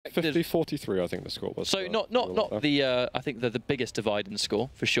expected 50-43, I think the score was. So not the I think the biggest divide in score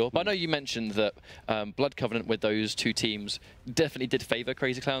for sure. But I know you mentioned that Blood Covenant with those two teams definitely did favour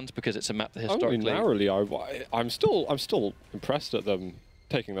Crazy Clowns because it's a map that historically. Only narrowly. I'm still impressed at them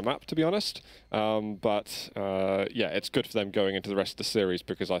taking the map, to be honest. Yeah, it's good for them going into the rest of the series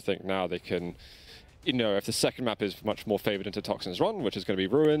because I think now they can. You know, if the second map is much more favoured into Toxin's Run, which is going to be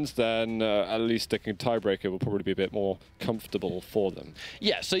Ruins, then at least sticking Tiebreaker will probably be a bit more comfortable for them.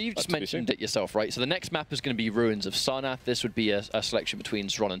 Yeah, so you've just mentioned it yourself, right? So the next map is going to be Ruins of Sarnath. This would be a selection between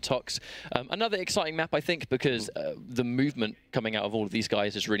xron and Tox. Another exciting map, I think, because the movement coming out of all of these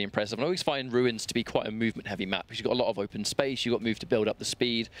guys is really impressive. And I always find Ruins to be quite a movement-heavy map because you've got a lot of open space, you've got move to build up the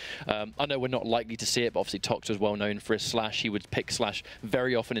speed. I know we're not likely to see it, but obviously Tox was well known for his Slash. He would pick Slash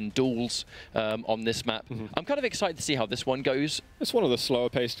very often in duels on this map. I'm kind of excited to see how this one goes. It's one of the slower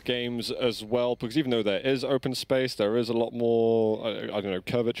paced games as well, because even though there is open space, there is a lot more, I don't know,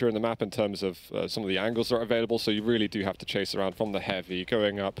 curvature in the map in terms of some of the angles that are available, so you really do have to chase around from the heavy,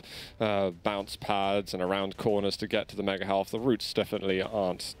 going up bounce pads and around corners to get to the Mega Health. The routes definitely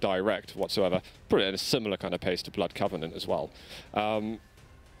aren't direct whatsoever, but at a similar kind of pace to Blood Covenant as well.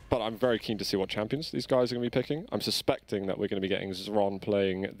 But I'm very keen to see what champions these guys are going to be picking. I'm suspecting that we're going to be getting xron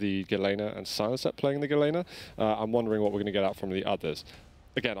playing the Galena and Silencep playing the Galena. I'm wondering what we're going to get out from the others.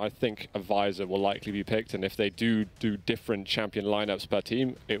 Again, I think a Visor will likely be picked, and if they do different champion lineups per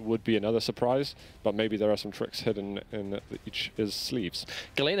team, it would be another surprise, but maybe there are some tricks hidden in each his sleeves.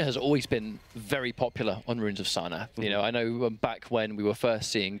 Galena has always been very popular on Ruins of Sarnath. You know, I know back when we were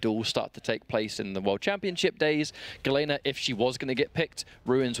first seeing duels start to take place in the World Championship days, Galena, if she was going to get picked,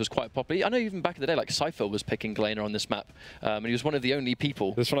 Ruins was quite popular. I know even back in the day, like Cypher was picking Galena on this map, and he was one of the only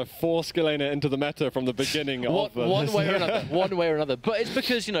people. They're trying to force Galena into the meta from the beginning of one way or another. One way or another. But it's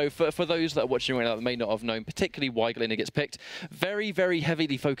because, you know, for those that are watching right now that may not have known particularly why Galena gets picked, very, very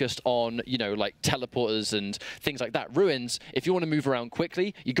heavily focused on, you know, like teleporters and things like that. Ruins, if you want to move around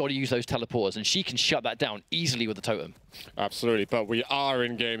quickly, you got to use those teleporters, and she can shut that down easily with the totem. Absolutely, but we are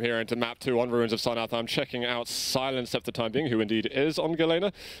in game here into map 2 on Ruins of Sarnath. I'm checking out Silencep for the time being, who indeed is on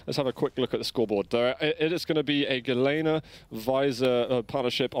Galena. Let's have a quick look at the scoreboard. It is going to be a Galena Visor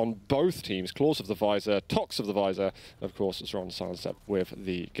partnership on both teams. Clawz of the Visor, Tox of the Visor, and of course xron&Silencep with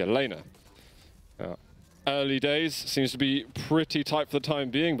the Galena. Early days seems to be pretty tight for the time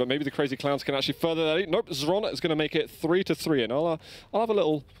being, but maybe the Crazy Clowns can actually further that lead. Nope, xron is going to make it 3-3, and I'll have a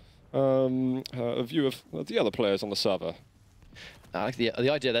little a view of the other players on the server. I like the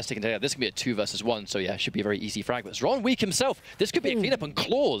idea they're sticking together. This can be a 2 versus 1, so yeah, should be a very easy frag. But xron weak himself. This could be a cleanup on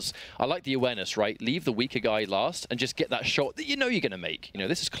Clawz. I like the awareness, right? Leave the weaker guy last and just get that shot that you know you're going to make. You know,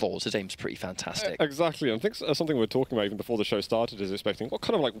 this is Clawz. His aim's pretty fantastic. Exactly. I think something we were talking about even before the show started is expecting what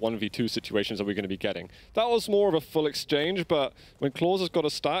kind of like 1v2 situations are we going to be getting. That was more of a full exchange, but when Clawz has got a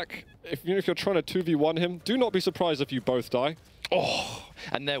stack, if you're trying to 2v1 him, do not be surprised if you both die. Oh,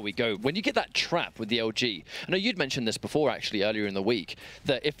 and there we go. When you get that trap with the LG, I know you'd mentioned this before actually earlier in the week,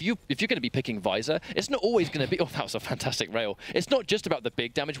 that if you're going to be picking Visor, it's not always going to be, oh, that was a fantastic rail. It's not just about the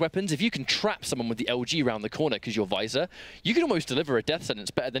big damage weapons. If you can trap someone with the LG around the corner because you're Visor, you can almost deliver a death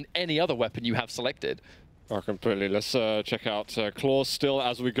sentence better than any other weapon you have selected. Oh, completely. Let's check out Clawz still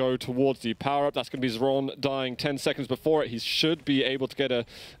as we go towards the power-up. That's going to be xron dying 10 seconds before it. He should be able to get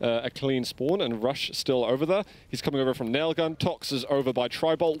a clean spawn, and Rush still over there. He's coming over from Nailgun. Tox is over by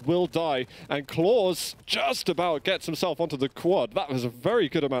Tribolt, will die, and Clawz just about gets himself onto the quad. That was a very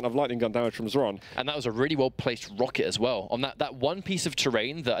good amount of lightning gun damage from xron. And that was a really well-placed rocket as well. On that one piece of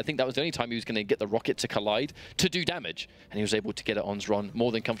terrain, that I think that was the only time he was going to get the rocket to collide to do damage. And he was able to get it on xron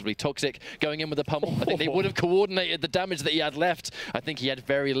more than comfortably. Toxic going in with the pummel. I think they would have coordinated the damage that he had left. I think he had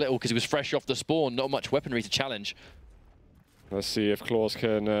very little because he was fresh off the spawn, not much weaponry to challenge. Let's see if Clawz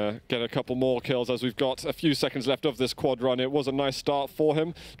can get a couple more kills as we've got a few seconds left of this quad run. It was a nice start for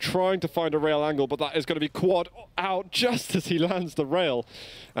him, trying to find a rail angle, but that is going to be quad out just as he lands the rail.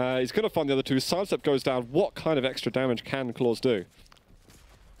 He's going to find the other two. Silencep goes down. What kind of extra damage can Clawz do?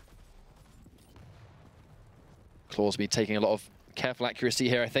 Clawz be taking a lot of careful accuracy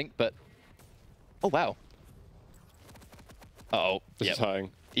here, I think, but... Oh, wow. Uh-oh. This is hurting.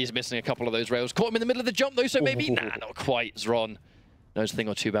 He's missing a couple of those rails. Caught him in the middle of the jump, though, so maybe... Nah, not quite. xron knows a thing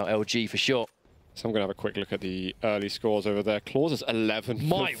or two about LG, for sure. So I'm going to have a quick look at the early scores over there. Clawz is 11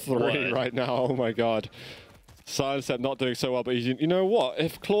 for 3 right now. Oh, my God. Silencep not doing so well, but you know what?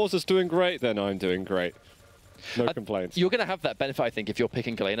 If Clawz is doing great, then I'm doing great. No complaints. You're going to have that benefit, I think, if you're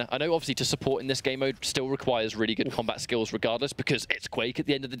picking Galena. I know, obviously, to support in this game mode still requires really good combat skills regardless, because it's Quake at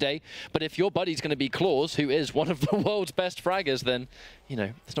the end of the day. But if your buddy's going to be Clawz, who is one of the world's best fraggers, then, you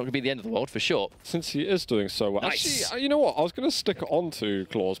know, it's not going to be the end of the world for sure. Since he is doing so well. Nice. Actually, you know what? I was going to stick on to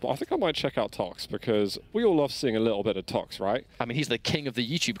Clawz, but I think I might check out Tox, because we all love seeing a little bit of Tox, right? I mean, he's the king of the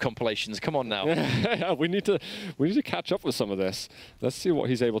YouTube compilations. Come on now. Yeah, we need to catch up with some of this. Let's see what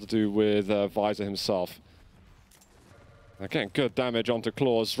he's able to do with Visor himself. Again, good damage onto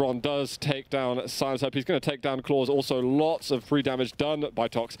Clawz. Ron does take down Silencep. He's going to take down Clawz. Also, lots of free damage done by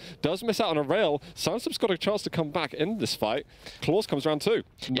Tox. Does miss out on a rail. Silencep's got a chance to come back in this fight. Clawz comes round too.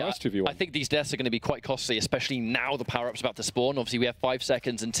 Nice 2v1. I think these deaths are going to be quite costly, especially now the power-up's about to spawn. Obviously, we have 5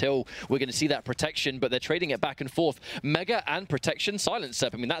 seconds until we're going to see that protection, but they're trading it back and forth. Mega and protection, Silencep.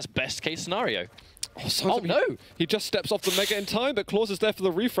 I mean, that's best case scenario. Oh no! He just steps off the Mega in time, but Clawz is there for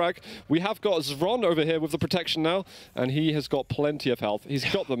the refrag. We have got xron over here with the protection now, and he has got plenty of health. He's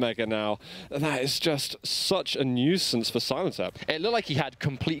got the Mega now. That is just such a nuisance for Silencep. It looked like he had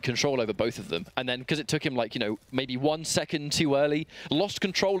complete control over both of them, and then because it took him like, you know, maybe 1 second too early, lost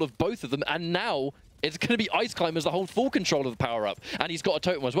control of both of them, and now it's going to be Ice Climbers that hold full control of the power-up. And he's got a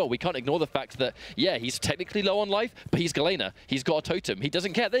totem as well. We can't ignore the fact that, yeah, he's technically low on life, but he's Galena. He's got a totem. He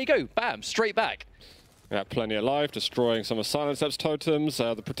doesn't care. There you go. Bam. Straight back. Yeah, plenty alive, destroying some of Silencep's totems.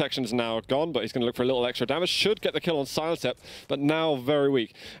 The protection's now gone, but he's going to look for a little extra damage. Should get the kill on Silencep, but now very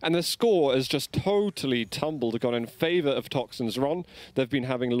weak. And the score is just totally tumbled, gone in favor of Tox and xron. They've been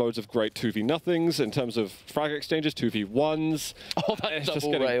having loads of great 2v-nothings in terms of frag exchanges, 2v1s. Oh, that it's double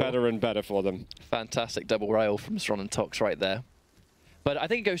just getting rail. better and better for them. Fantastic double rail from xron and Tox right there. But I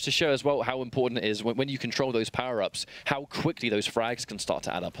think it goes to show as well how important it is when you control those power-ups, how quickly those frags can start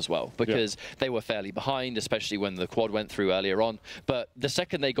to add up as well. Because they were fairly behind, especially when the quad went through earlier on. But the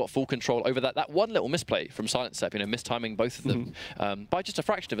second they got full control over that one little misplay from Silencep, you know, mistiming both of them by just a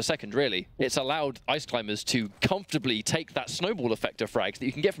fraction of a second, really, it's allowed Ice Climbers to comfortably take that snowball effect of frags that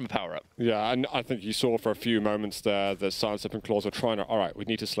you can get from a power-up. Yeah, and I think you saw for a few moments there that Silencep and Clawz were trying to, all right, we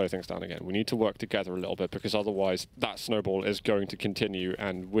need to slow things down again. We need to work together a little bit, because otherwise that snowball is going to continue,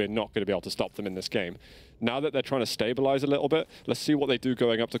 and we're not going to be able to stop them in this game. Now that they're trying to stabilize a little bit, let's see what they do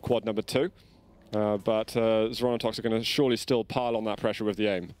going up to quad number 2. But xron and Tox are going to surely still pile on that pressure with the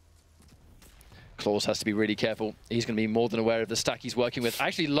aim. Clawz has to be really careful. He's going to be more than aware of the stack he's working with. I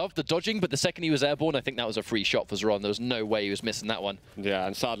actually loved the dodging, but the second he was airborne, I think that was a free shot for xron. There was no way he was missing that one. Yeah,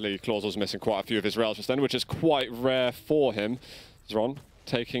 and sadly, Clawz was missing quite a few of his rails just then, which is quite rare for him. xron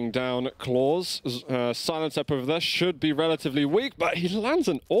taking down Clawz. Silencep over there should be relatively weak, but he lands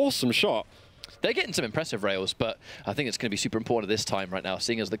an awesome shot. They're getting some impressive rails, but I think it's going to be super important at this time right now,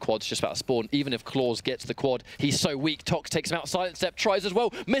 seeing as the quad's just about to spawn. Even if Clawz gets the quad, he's so weak. Tox takes him out. Silencep tries as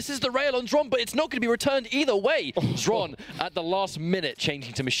well. Misses the rail on xron, but it's not going to be returned either way. xron, at the last minute,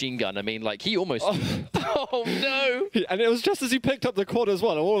 changing to machine gun. I mean, like, he almost... Oh, no! And it was just as he picked up the quad as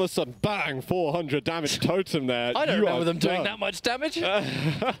well, and all of a sudden, bang, 400 damage totem there. I don't remember them doing that much damage.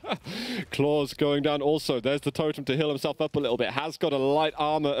 Clawz going down also. There's the totem to heal himself up a little bit. Has got a light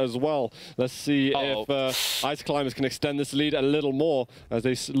armor as well. Let's see if Ice Climbers can extend this lead a little more as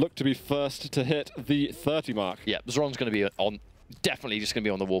they look to be first to hit the 30 mark. Yeah, xron's going to be definitely just going to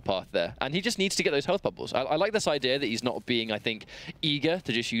be on the warpath there. And he just needs to get those health bubbles. I like this idea that he's not being, I think, eager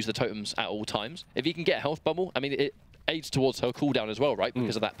to just use the totems at all times. If he can get a health bubble, I mean, it aids towards her cooldown as well, right?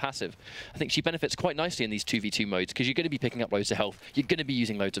 Because of that passive. I think she benefits quite nicely in these 2v2 modes, because you're going to be picking up loads of health. You're going to be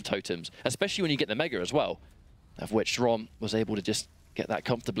using loads of totems, especially when you get the Mega as well, of which xron was able to just get that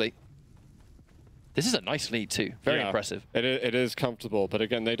comfortably. This is a nice lead too. Very impressive. It is comfortable, but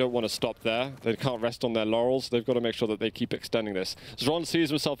again, they don't want to stop there. They can't rest on their laurels. They've got to make sure that they keep extending this. xron sees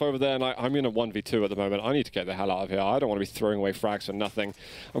himself over there, and I'm in a 1v2 at the moment. I need to get the hell out of here. I don't want to be throwing away frags for nothing.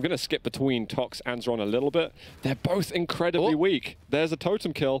 I'm going to skip between Tox and xron a little bit. They're both incredibly weak. There's a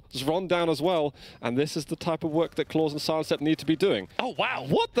totem kill. xron down as well, and this is the type of work that Clawz and Silencep need to be doing. Oh, wow.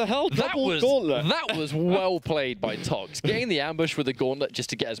 What the hell? Double gauntlet. That was well played by Tox. Getting the ambush with the gauntlet just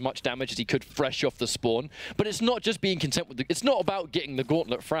to get as much damage as he could fresh off the spawn. But it's not just being content with it's not about getting the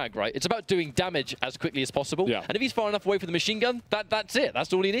gauntlet frag, right? It's about doing damage as quickly as possible. Yeah. And if he's far enough away from the machine gun, that's it.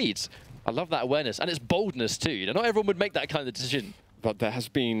 That's all he needs. I love that awareness. And it's boldness too. You know, not everyone would make that kind of decision. But there has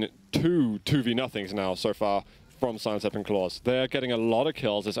been 2v-nothings now so far from Silencep and Clawz. They're getting a lot of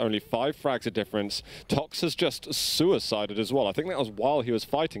kills. There's only 5 frags of difference. Tox has just suicided as well. I think that was while he was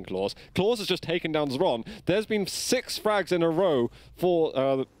fighting Clawz. Clawz has just taken down xron. There's been 6 frags in a row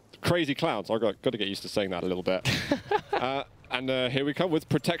for crazy clowns. I've got to get used to saying that a little bit. And here we come with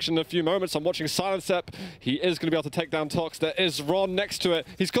protection in a few moments. I'm watching Silencep. He is going to be able to take down Tox. There is Ron next to it.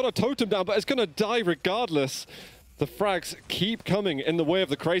 He's got a totem down, but it's going to die regardless. The frags keep coming in the way of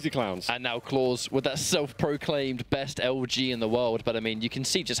the Crazy Clowns. And now Clawz with that self-proclaimed best LG in the world. But I mean, you can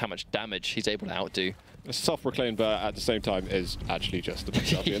see just how much damage he's able to outdo. Self-proclaimed, but at the same time is actually just the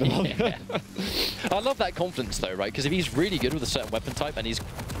best LG in the world. I love that confidence though, right? Because if he's really good with a certain weapon type and he's...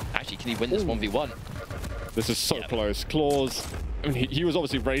 Actually, can he win this 1v1? This is so close. Clawz, I mean, he was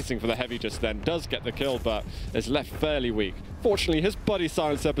obviously racing for the heavy just then, does get the kill, but is left fairly weak. Fortunately, his buddy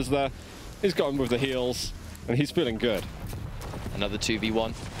Silencep is there. He's got him with the heals, and he's feeling good. Another 2v1. He's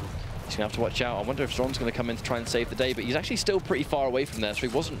going to have to watch out. I wonder if Zron's going to come in to try and save the day, but he's actually still pretty far away from there, so he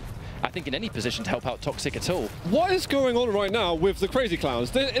wasn't, I think, in any position to help out Toxic at all. What is going on right now with the Crazy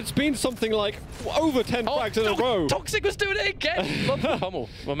Clowns? It's been something like over 10 frags in a row. Toxic was doing it again! Loves the pummel.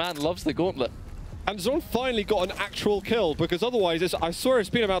 My man loves the gauntlet. And Zron finally got an actual kill, because otherwise, I swear it's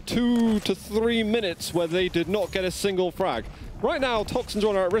been about 2 to 3 minutes where they did not get a single frag. Right now, Tox and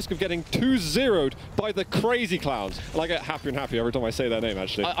Zron are at risk of getting 2-0'd by the Crazy Clowns. And I get happy and happy every time I say their name,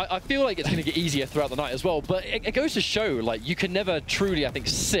 actually. I feel like it's going to get easier throughout the night as well, but it goes to show, like, you can never truly, I think,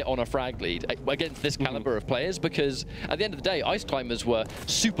 sit on a frag lead against this caliber of players, because at the end of the day, Ice Climbers were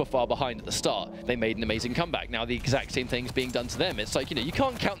super far behind at the start. They made an amazing comeback. Now the exact same thing's being done to them. It's like, you know, you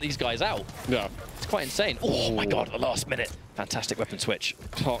can't count these guys out. Yeah. It's quite insane. Oh my god, the last minute. Fantastic weapon switch.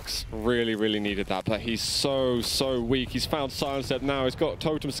 Tox really, really needed that, but he's so weak. He's found Silencep now. He's got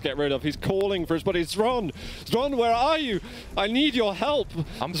totems to get rid of. He's calling for his buddy. Zron! Zron, where are you? I need your help.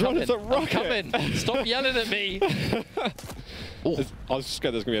 I'm Zron, coming. I'm coming. Stop yelling at me. I was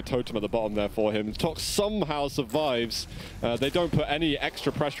scared there's going to be a totem at the bottom there for him. Tox somehow survives. They don't put any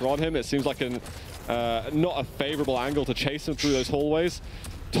extra pressure on him. It seems like not a favorable angle to chase him through those hallways.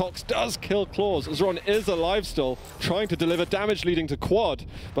 Tox does kill Clawz. Zron is alive still, trying to deliver damage leading to quad,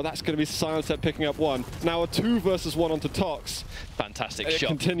 but that's going to be Silencep picking up one. Now a 2 versus 1 onto Tox. Fantastic It shot.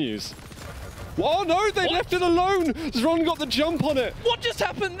 continues. Oh no, they left it alone! Zron got the jump on it. What just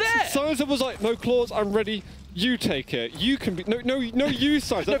happened there? Silencep was like, no, Clawz, I'm ready. You take it. You can be... No, you,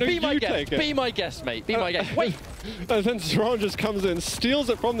 Silencep. No, be you my guest. take it. Be my guest, mate. Be my guest. Wait. And then Zron just comes in, steals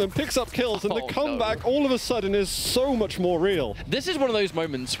it from them, picks up kills, and the comeback all of a sudden is so much more real. This is one of those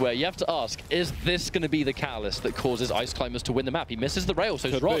moments where you have to ask, is this going to be the catalyst that causes Ice Climbers to win the map? He misses the rail, so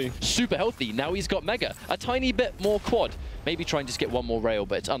Zron, super healthy. Now he's got Mega. A tiny bit more quad. Maybe try and just get one more rail,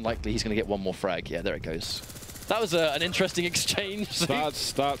 but it's unlikely he's going to get one more frag. Yeah, there it goes. That was an interesting exchange.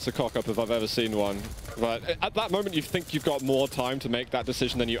 That's a cock-up if I've ever seen one. But at that moment, you think you've got more time to make that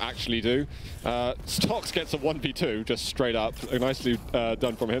decision than you actually do. Tox gets a 1v2, just straight up. Nicely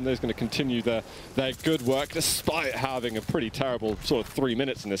done from him. They're going to continue their good work, despite having a pretty terrible sort of 3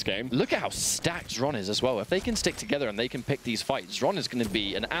 minutes in this game. Look at how stacked Zron is as well. If they can stick together and they can pick these fights, Zron is going to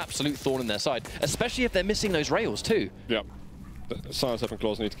be an absolute thorn in their side, especially if they're missing those rails too. Yep. Silencep and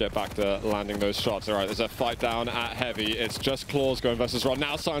Clawz need to get back to landing those shots. All right, there's a fight down at heavy. It's just Clawz going versus Ron.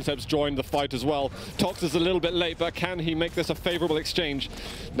 Now Silencep's joined the fight as well. Tox is a little bit late, but can he make this a favorable exchange?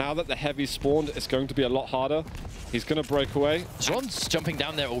 Now that the heavy spawned, it's going to be a lot harder. He's going to break away. Zron's jumping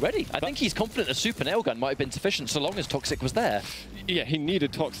down there already. I think he's confident a super nail gun might have been sufficient so long as Toxic was there. Yeah, he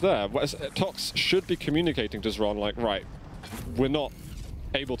needed Tox there. Tox should be communicating to Zron like, right, we're not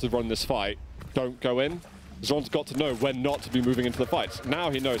able to run this fight. Don't go in. Zron's got to know when not to be moving into the fights. Now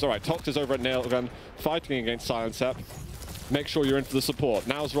he knows, all right, Tox is over at Nailgun, fighting against Silencep. Make sure you're in for the support.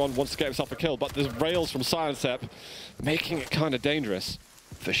 Now Zron wants to get himself a kill, but there's rails from Silencep, making it kind of dangerous.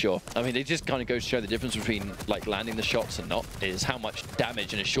 For sure. I mean, it just kind of goes to show the difference between like landing the shots and not, is how much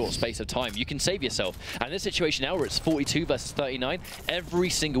damage in a short space of time you can save yourself. And in this situation now where it's 42 versus 39,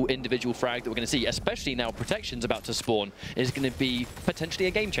 every single individual frag that we're going to see, especially now protection's about to spawn, is going to be potentially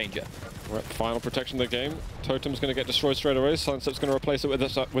a game changer. Right, final protection of the game. Totem's going to get destroyed straight away. Silencep's going to replace it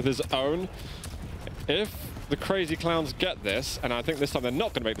with his own. If the Crazy Clowns get this, and I think this time they're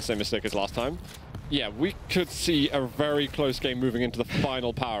not going to make the same mistake as last time, yeah, we could see a very close game moving into the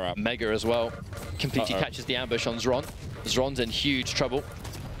final power-up. Mega as well. Completely catches the ambush on Zron. Zron's in huge trouble.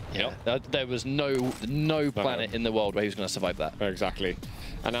 Yeah, there was no planet in the world where he was going to survive that. Exactly.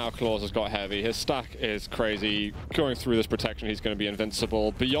 And now Clawz has got heavy. His stack is crazy. Going through this protection, he's going to be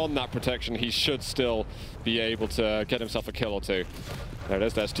invincible. Beyond that protection, he should still be able to get himself a kill or two. There it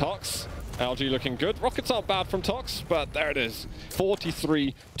is. There's Tox. LG looking good. Rockets aren't bad from Tox, but there it is.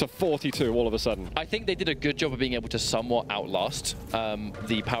 43 to 42 all of a sudden. I think they did a good job of being able to somewhat outlast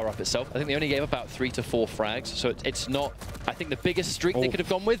the power-up itself. I think they only gave about 3 to 4 frags, so it's not, I think, the biggest streak they could have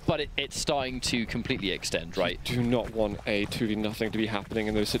gone with, but it's starting to completely extend, right? You do not want a 2v0 to be happening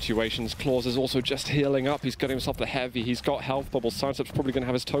in those situations. Clawz is also just healing up. He's got himself the heavy. He's got health bubbles. Silencep's probably going to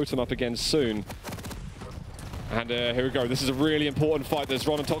have his totem up again soon. And here we go. This is a really important fight. There's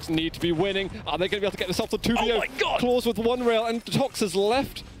xron and Tox need to be winning. Are they going to be able to get themselves to 2v0? Oh my God! Clawz with one rail, and Tox has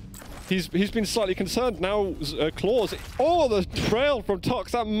left. He's been slightly concerned. Now Clawz. Oh, the trail from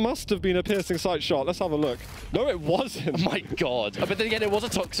Tox. That must have been a piercing sight shot. Let's have a look. No, it wasn't. Oh my God. But then again, it was a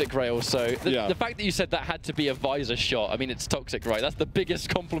toxic rail, so the fact that you said that had to be a visor shot, I mean, it's toxic, right? That's the biggest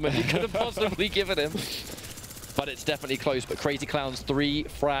compliment you could have possibly given him. But it's definitely close. But Crazy Clowns 3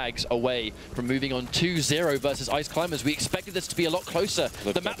 frags away from moving on 2-0 versus Ice Climbers. We expected this to be a lot closer.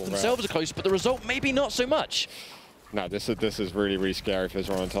 The map themselves are close, but the result maybe not so much. No, this is really, really scary for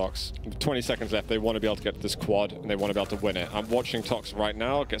xron and Tox. 20 seconds left. They want to be able to get to this quad, and they want to be able to win it. I'm watching Tox right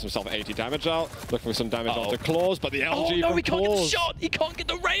now. Gets himself 80 damage out. Looking for some damage onto Clawz, but the LG Oh no, he can't Clawz. get the shot. He can't get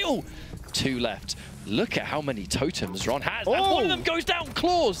the rail. 2 left. Look at how many totems xron has. And one of them goes down.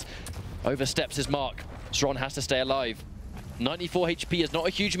 Clawz oversteps his mark. xron has to stay alive. 94 HP is not a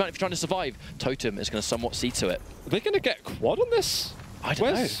huge amount if you're trying to survive. Totem is going to somewhat see to it. Are they going to get quad on this? I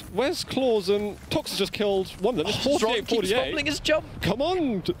don't know. Where's Clawz? And Tox has just killed one of them. It's 48, 48. Keeps fumbling his jump. Come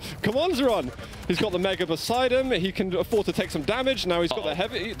on, xron. He's got the Mega beside him. He can afford to take some damage. Now he's got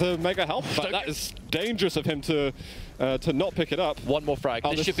the Mega help. But that is dangerous of him to not pick it up. One more frag.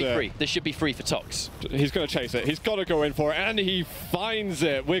 This should be free. This should be free for Tox. He's going to chase it. He's got to go in for it, and he finds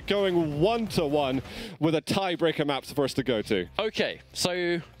it. We're going 1-1 with a tiebreaker map for us to go to. Okay,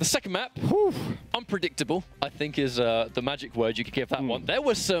 so the second map, unpredictable, I think is the magic word you could give that one. There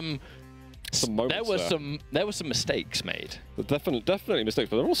were some mistakes made. Definitely mistakes,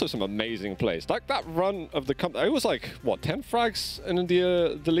 but there were also some amazing plays. Like that run of the company, it was like, what, 10 frags in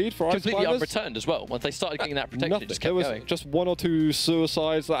the lead for Ice Climbers? Completely unreturned as well. Once they started getting that protection, it just kept going. Just 1 or 2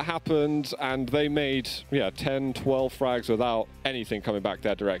 suicides that happened, and they made, 10, 12 frags without anything coming back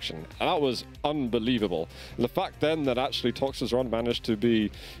their direction. And that was unbelievable. And the fact then that actually Tox's run managed to be,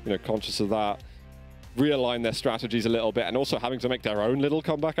 conscious of that, realign their strategies a little bit, and also having to make their own little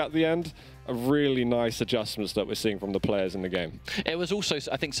comeback at the end. A really nice adjustments that we're seeing from the players in the game. It was also,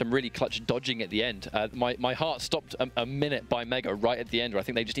 I think, some really clutch dodging at the end. My heart stopped a minute by Mega right at the end, where I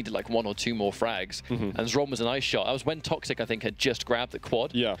think they just needed like 1 or 2 more frags. And xron was a nice shot. That was when Toxic, I think, had just grabbed the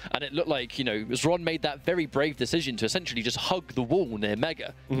quad. Yeah. And it looked like, xron made that very brave decision to essentially just hug the wall near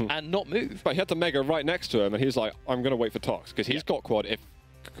Mega and not move. But he had the Mega right next to him, and he's like, I'm going to wait for Tox, because he's got quad.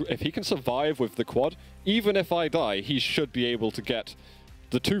 If he can survive with the quad, even if I die, he should be able to get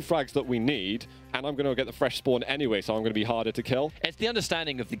the 2 frags that we need, and I'm going to get the fresh spawn anyway, so I'm going to be harder to kill. It's the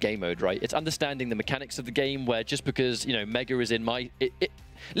understanding of the game mode, right? It's understanding the mechanics of the game, where just because, Mega is in my...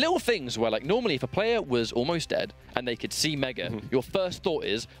 little things where, like, normally if a player was almost dead and they could see Mega, your first thought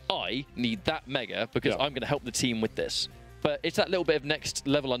is, I need that Mega because I'm going to help the team with this. But it's that little bit of next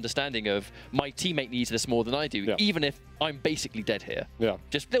level understanding of my teammate needs this more than I do, even if I'm basically dead here.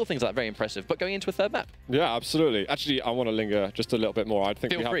 Just little things like that, very impressive. But going into a third map. Yeah, absolutely. Actually, I want to linger just a little bit more. I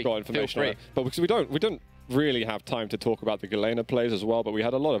think we have got information on it. But because we don't really have time to talk about the Galena plays as well, but we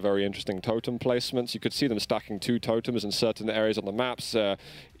had a lot of very interesting totem placements. You could see them stacking 2 totems in certain areas on the maps.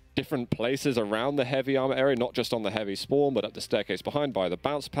 Different places around the heavy armor area, not just on the heavy spawn, but up the staircase behind, by the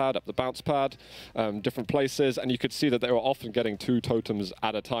bounce pad, up the bounce pad, different places. And you could see that they were often getting 2 totems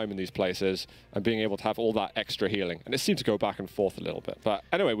at a time in these places and being able to have all that extra healing. And it seemed to go back and forth a little bit. But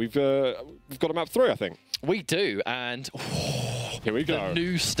anyway, we've got a map 3, I think. We do, and here we go. The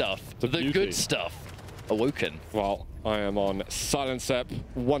new stuff, the good stuff, awoken. Well, I am on Silencep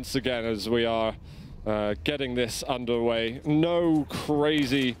once again as we are getting this underway. No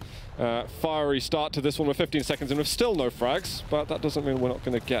crazy fiery start to this one with 15 seconds and with still no frags, but that doesn't mean we're not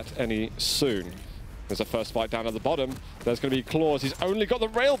going to get any soon. There's a first fight down at the bottom. There's going to be Clawz. He's only got the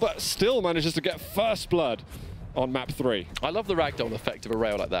rail, but still manages to get first blood on map 3. I love the ragdoll effect of a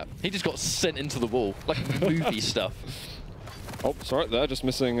rail like that. He just got sent into the wall, like movie stuff. Oh, sorry, there, just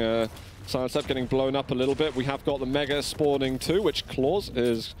missing Silencep getting blown up a little bit. We have got the Mega spawning too, which Clawz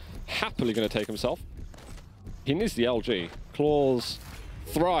is happily going to take himself. He needs the LG. Clawz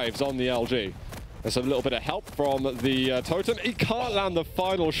thrives on the LG. There's a little bit of help from the totem. He can't land the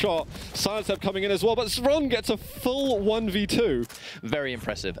final shot. Silencep coming in as well, but xron gets a full 1v2. Very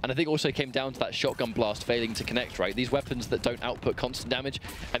impressive. And I think also came down to that shotgun blast failing to connect, right? These weapons that don't output constant damage.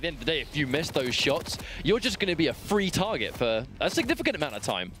 At the end of the day, if you miss those shots, you're just going to be a free target for a significant amount of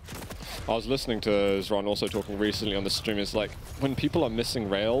time. I was listening to xron also talking recently on the stream. It's like, when people are missing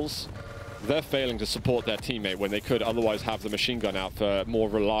rails, they're failing to support their teammate when they could otherwise have the machine gun out for more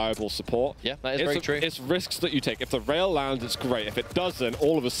reliable support. Yeah, that is very true. It's risks that you take. If the rail lands, it's great. If it doesn't,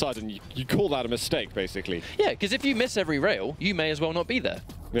 all of a sudden, you call that a mistake, basically. Yeah, because if you miss every rail, you may as well not be there.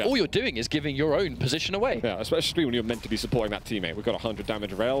 Yeah. All you're doing is giving your own position away. Yeah, especially when you're meant to be supporting that teammate. We've got 100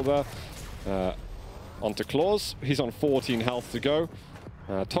 damage rail there. Onto Clawz. He's on 14 health to go.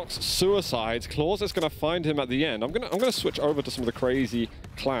 Tox suicides. Clawz is going to find him at the end. I'm going to switch over to some of the crazy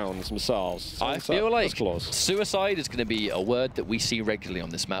clowns themselves. I feel like Clawz. suicide is going to be a word that we see regularly on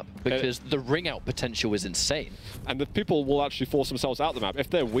this map because the ring out potential is insane. And the people will actually force themselves out the map. If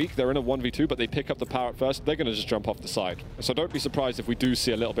they're weak, they're in a 1v2, but they pick up the power up first, they're going to just jump off the side. So don't be surprised if we do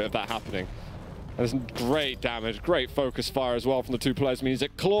see a little bit of that happening. And there's great damage, great focus fire as well from the two players. Means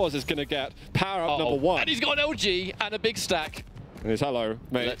that Clawz is going to get power up number 1. And he's got an LG and a big stack. And he's, hello,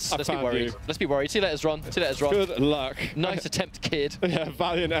 mate. Let's be worried. Let's be worried. See you later, xron. See you later, xron. Good luck. Nice attempt, kid. Yeah,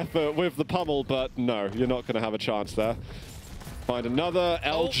 valiant effort with the pummel, but no, you're not going to have a chance there. Find another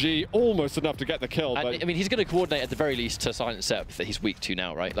LG, almost enough to get the kill. And, but I mean, he's going to coordinate at the very least to Silencep that he's weak to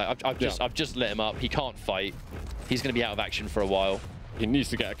now, right? Like I've just lit him up. He can't fight. He's going to be out of action for a while. He needs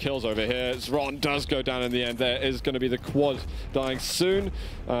to get kills over here. xron does go down in the end. There is going to be the quad dying soon,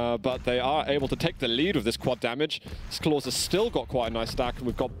 but they are able to take the lead with this quad damage. Clawz has still got quite a nice stack, and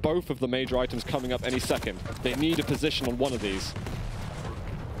we've got both of the major items coming up any second. They need a position on one of these.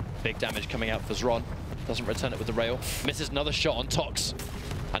 Big damage coming out for xron. Doesn't return it with the rail. Misses another shot on Tox.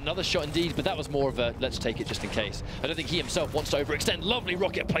 Another shot indeed, but that was more of a let's take it just in case. I don't think he himself wants to overextend. Lovely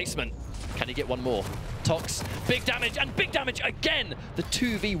rocket placement. Can he get one more? Tox, big damage, and big damage again! The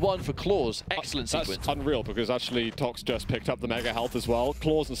 2v1 for Clawz. Excellent sequence. That's unreal, because actually Tox just picked up the mega health as well.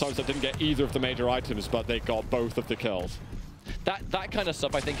 Clawz and Silencep didn't get either of the major items, but they got both of the kills. That kind of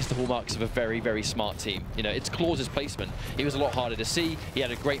stuff, I think, is the hallmarks of a very, very smart team. You know, it's Clawz's placement. He was a lot harder to see. He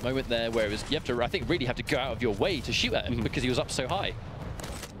had a great moment there where it was, you have to, I think, really have to go out of your way to shoot at him because he was up so high.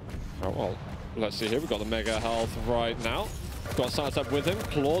 Oh, well, let's see here. We've got the mega health right now. Got Silencep with him.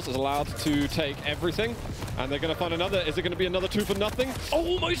 Clawz is allowed to take everything. And they're going to find another. Is it going to be another 2 for nothing? Oh,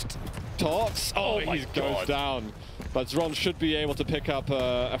 almost! Tox. Oh, he goes down. But xron should be able to pick up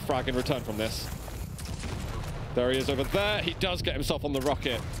a frag in return from this. There he is over there. He does get himself on the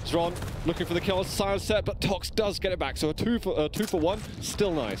rocket. xron looking for the kill on Silencep, but Tox does get it back. So a 2 for 1,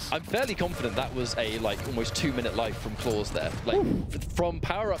 still nice. I'm fairly confident that was a almost 2-minute life from Clawz there. Like from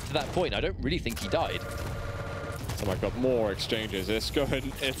power up to that point, I don't really think he died. Oh my god, more exchanges. It's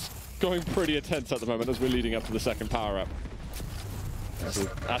going pretty intense at the moment as we're leading up to the second power up.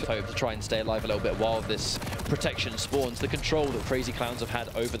 I'd hope to try and stay alive a little bit while this protection spawns. The control that Crazy Clowns have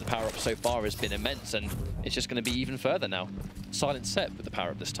had over the power-up so far has been immense, and it's just going to be even further now. Silencep with the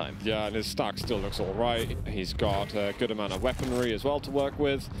power-up this time. Yeah, and his stack still looks all right. He's got a good amount of weaponry as well to work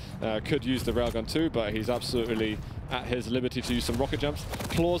with. Could use the railgun too, but he's absolutely at his liberty to use some rocket jumps.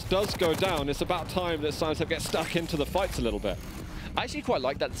 Clawz does go down. It's about time that Silencep gets stuck into the fights a little bit. I actually quite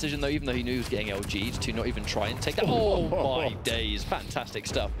like that decision, though, even though he knew he was getting LG'd, to not even try and take that. Oh my days, fantastic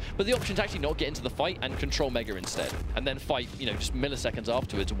stuff. But the option to actually not get into the fight and control Mega instead, and then fight, you know, just milliseconds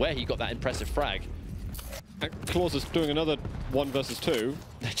afterwards, where he got that impressive frag. And Clawz is doing another 1 versus 2.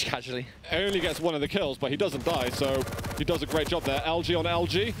 Casually. He only gets one of the kills, but he doesn't die, so he does a great job there. LG on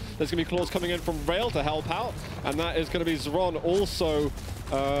LG. There's going to be Clawz coming in from rail to help out, and that is going to be xron also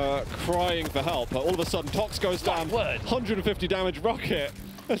crying for help. But all of a sudden, Tox goes down. 150 damage rocket.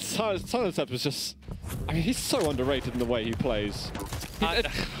 And Silencep was just... I mean, he's so underrated in the way he plays.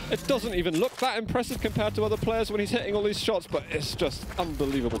 It doesn't even look that impressive compared to other players when he's hitting all these shots, but it's just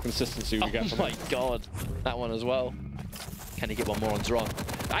unbelievable consistency we get from him. Oh my god, that one as well. Can he get one more on xron?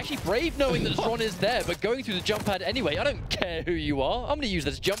 Actually, brave knowing that xron is there, but going through the jump pad anyway. I don't care who you are. I'm going to use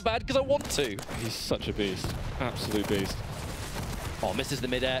this jump pad because I want to. He's such a beast. Absolute beast. Oh, misses the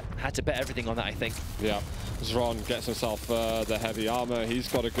mid-air. Had to bet everything on that, I think. Yeah. xron gets himself the heavy armor. He's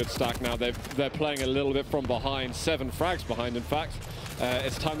got a good stack now. They're playing a little bit from behind. 7 frags behind, in fact.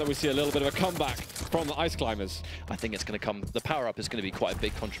 It's time that we see a little bit of a comeback from the Ice Climbers. I think it's going to come. The power-up is going to be quite a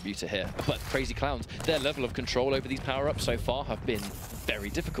big contributor here. But Crazy Clowns, their level of control over these power-ups so far have been very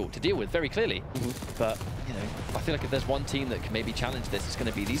difficult to deal with, very clearly. But, you know, I feel like if there's one team that can maybe challenge this, it's going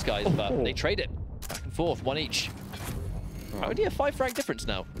to be these guys. But they trade it back and forth, 1 each. Only a 5 frag difference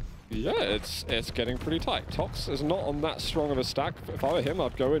now. Yeah, it's getting pretty tight. Tox is not on that strong of a stack. If I were him,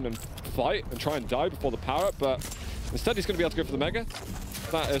 I'd go in and fight and try and die before the power-up, but instead he's going to be able to go for the Mega.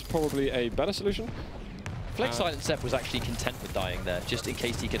 That is probably a better solution. Clawz&Silencep was actually content with dying there, just in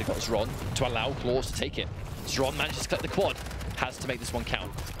case he could have got Xron to allow Clawz to take it. Xron manages to collect the quad. Has to make this one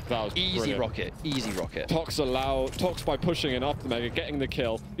count. That was easy brilliant. rocket, easy rocket. Tox by pushing in after the Mega, getting the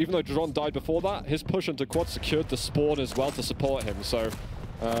kill. Even though Xron died before that, his push into quad secured the spawn as well to support him. So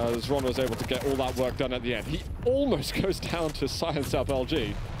Xron was able to get all that work done at the end. He almost goes down to Silencep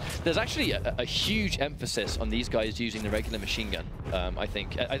LG. There's actually a huge emphasis on these guys using the regular machine gun. I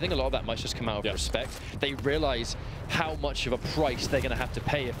think a lot of that might just come out of respect. They realize how much of a price they're going to have to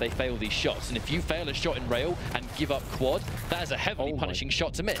pay if they fail these shots. And if you fail a shot in rail and give up quad, that is a heavily punishing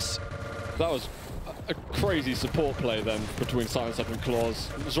shot to miss. That was a crazy support play then between Silencep and Clawz.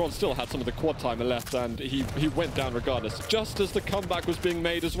 Xron still had some of the quad timer left, and he went down regardless. Just as the comeback was being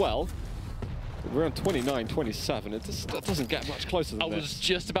made as well. We're on 29-27. It doesn't get much closer than this. I was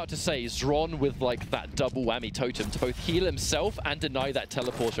just about to say, Xron with like that double whammy totem to both heal himself and deny that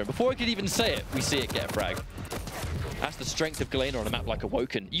teleporter. And before I could even say it, we see it get a frag. That's the strength of Galena on a map like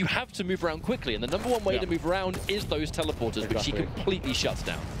Awoken. You have to move around quickly, and the number one way to move around is those teleporters, which he completely shuts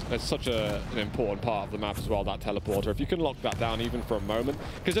down. It's such an important part of the map as well, that teleporter. If you can lock that down even for a moment,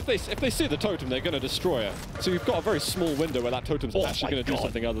 because if they see the totem, they're going to destroy it. So you've got a very small window where that totem's actually going to do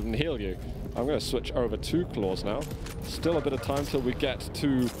something other than heal you. I'm going to switch over to Clawz now. Still a bit of time till we get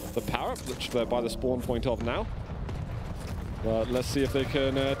to the power-up, which they're by the spawn point of now. But let's see if they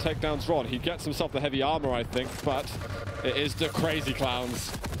can take down Xron. He gets himself the heavy armor, I think, but it is the crazy clowns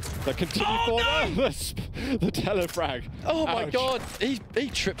that continue the telefrag. Oh my god, he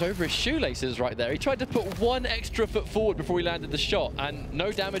tripped over his shoelaces right there. He tried to put one extra foot forward before he landed the shot, and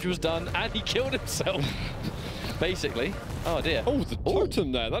no damage was done, and he killed himself. Basically. Oh dear. Oh, the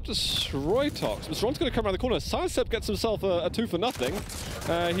totem there. That destroyed Tox. Xron's going to come around the corner. Silencep gets himself a 2 for nothing.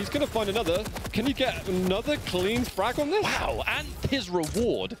 He's going to find another. Can he get another clean frag on this? Wow, and his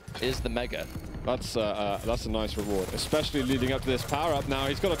reward is the Mega. That's a nice reward, especially leading up to this power-up now.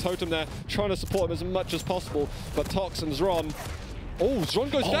 He's got a totem there, trying to support him as much as possible. But Tox and Xron... Oh,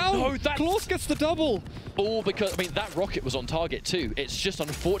 Xron goes down! No, Clawz gets the double! All because, I mean, that rocket was on target too. It's just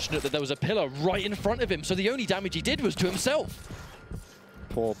unfortunate that there was a pillar right in front of him, so the only damage he did was to himself.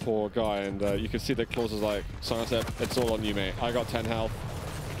 Poor guy, and you can see that Clawz is like, Silencep, it's all on you, mate. I got 10 health.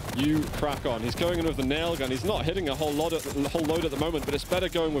 You crack on. He's going in with the nail gun. He's not hitting a whole load at the moment, but it's better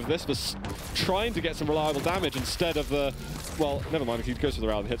going with this for trying to get some reliable damage instead of the... Well, never mind. If he goes for the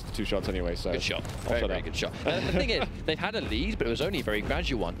round and hits the 2 shots anyway, so... Good shot. Very good shot. The thing is, they've had a lead, but it was only a very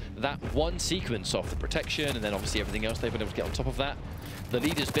gradual one. That one sequence of the protection, and then obviously everything else they've been able to get on top of that. The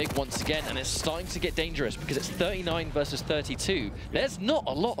lead is big once again, and it's starting to get dangerous because it's 39 versus 32. There's not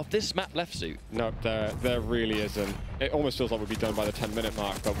a lot of this map left, Zoot. No, there really isn't. It almost feels like we'd be done by the 10-minute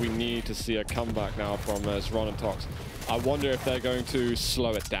mark, but we need to see a comeback now from xron and Tox. I wonder if they're going to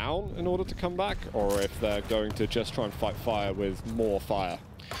slow it down in order to come back, or if they're going to just try and fight fire with more fire.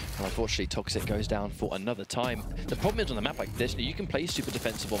 Well, unfortunately, Toxic goes down for another time. The problem is on a map like this, you can play super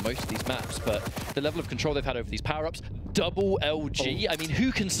defensive on most of these maps, but the level of control they've had over these power-ups, double LG, I mean,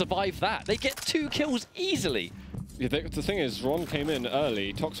 who can survive that? They get 2 kills easily. Yeah, the thing is, Ron came in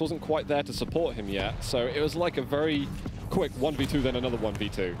early. Tox wasn't quite there to support him yet, so it was like a very quick 1v2, then another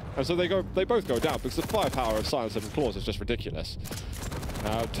 1v2. And so they both go down because the firepower of Silencep and Clawz is just ridiculous.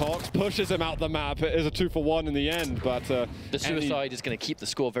 Now Tox pushes him out the map. It is a 2-for-1 in the end, but... the suicide is going to keep the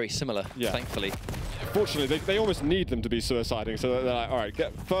score very similar, thankfully. Fortunately, they almost need them to be suiciding, so they're like, all right,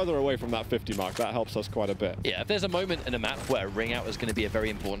 get further away from that 50 mark. That helps us quite a bit. Yeah, if there's a moment in a map where a ring out is going to be a very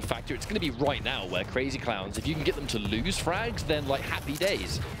important factor, it's going to be right now, where Crazy Clowns, if you can get them to lose frags, then like happy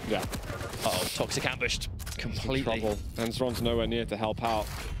days. Yeah. Uh-oh, Toxic ambushed completely. Trouble. And Xron's nowhere near to help out.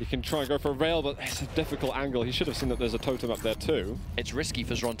 He can try and go for a rail, but it's a difficult angle. He should have seen that there's a totem up there too. It's risky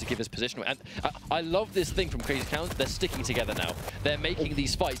for Xron to give his position. And I love this thing from Crazy Clowns. They're sticking together now. They're making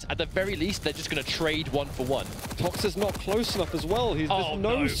these fights. At the very least, they're just going to trade 1-for-1. Tox is not close enough as well. There's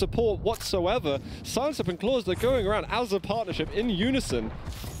no support whatsoever. Silencep and Clawz, they're going around as a partnership in unison.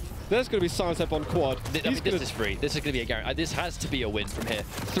 There's going to be Silencep on quad. This is free. This is going to be a guarantee. This has to be a win from here.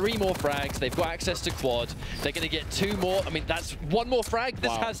 3 more frags. They've got access to quad. They're going to get 2 more. I mean, that's 1 more frag.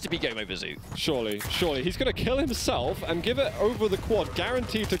 This has to be game over, Zoot. Surely. He's going to kill himself and give it over the quad,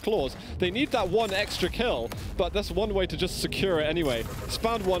 guaranteed to Clawz. They need that 1 extra kill, but that's one way to just secure it anyway.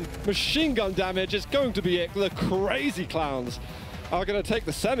 Spawned 1. Machine gun damage is going to be it. The Crazy Clowns are going to take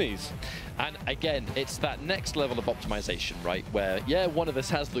the semis. And again, it's that next level of optimization, right? Where, yeah, one of us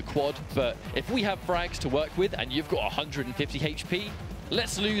has the quad, but if we have frags to work with and you've got 150 HP,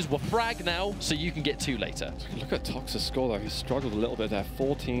 let's lose one frag now so you can get 2 later. Look at Tox's score though, he struggled a little bit there.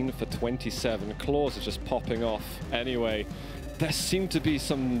 14 for 27. Clawz is just popping off. Anyway, there seemed to be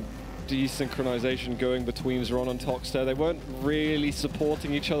some desynchronization going between xron and Tox there. They weren't really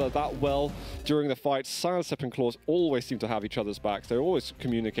supporting each other that well during the fight. Silencep and Clawz always seem to have each other's backs. They're always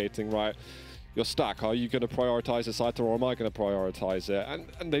communicating, right? Your stack, are you going to prioritize this item or am I going to prioritize it?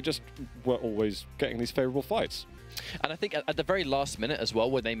 And they just were always getting these favorable fights. And I think at the very last minute as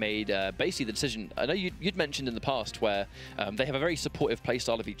well, when they made basically the decision, I know you'd mentioned in the past where they have a very supportive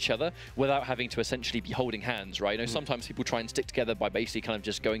playstyle of each other without having to essentially be holding hands, right? You know, sometimes people try and stick together by basically kind of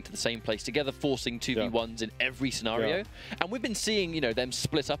just going to the same place together, forcing 2v1s in every scenario. And we've been seeing, you know, them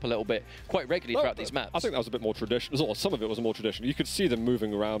split up a little bit quite regularly throughout these maps. I think that was a bit more traditional. Or some of it was more traditional. You could see them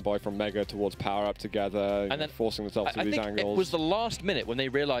moving around from Mega towards Power Up together, and then forcing themselves through these angles. It was the last minute when they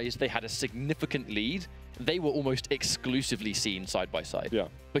realized they had a significant lead. They were almost exclusively seen side by side. Yeah.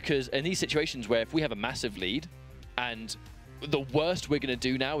 Because in these situations where if we have a massive lead and the worst we're going to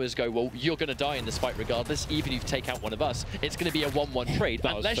do now is go, well, you're going to die in this fight regardless, even if you take out one of us, it's going to be a 1-1 trade,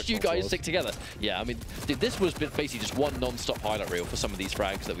 unless you guys stick together. Yeah, I mean, dude, this was basically just one non-stop highlight reel for some of these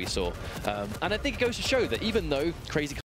frags that we saw. And I think it goes to show that even though Crazy